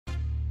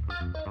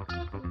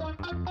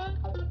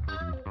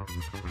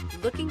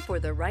Looking for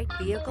the right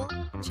vehicle?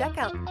 Check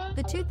out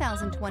the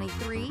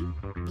 2023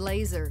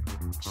 Blazer.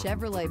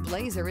 Chevrolet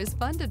Blazer is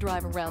fun to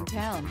drive around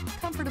town,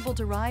 comfortable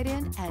to ride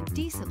in, and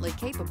decently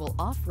capable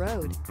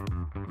off-road.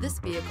 This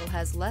vehicle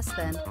has less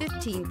than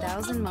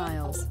 15,000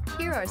 miles.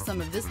 Here are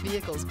some of this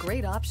vehicle's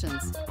great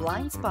options: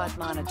 blind spot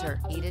monitor,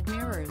 heated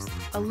mirrors,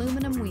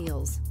 aluminum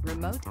wheels,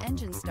 remote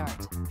engine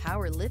start,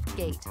 power lift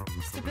gate,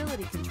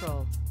 stability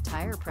control,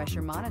 tire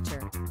pressure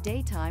monitor,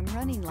 daytime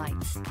running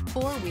lights,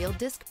 four-wheel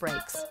disc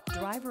brakes,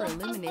 driver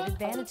illuminated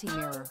vanity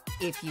mirror.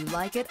 If you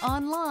like it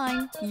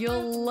online,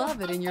 you'll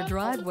love it in your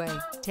driveway.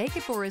 Take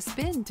it for a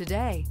spin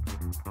today.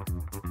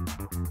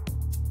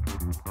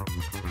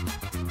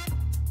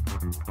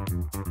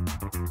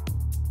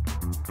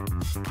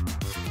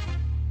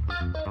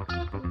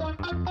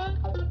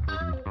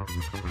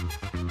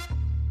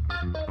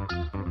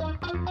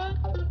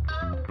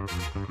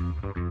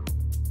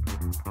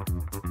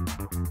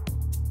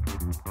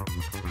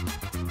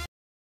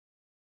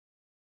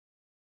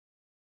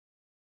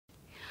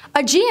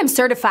 A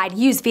GM-certified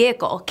used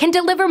vehicle can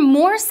deliver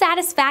more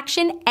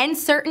satisfaction and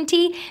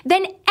certainty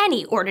than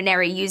any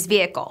ordinary used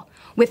vehicle.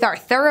 With our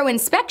thorough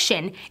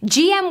inspection,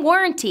 GM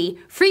warranty,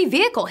 free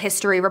vehicle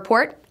history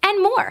report,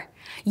 and more.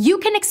 You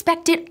can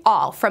expect it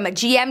all from a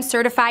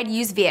GM-certified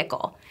used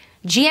vehicle.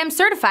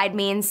 GM-certified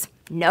means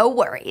no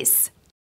worries.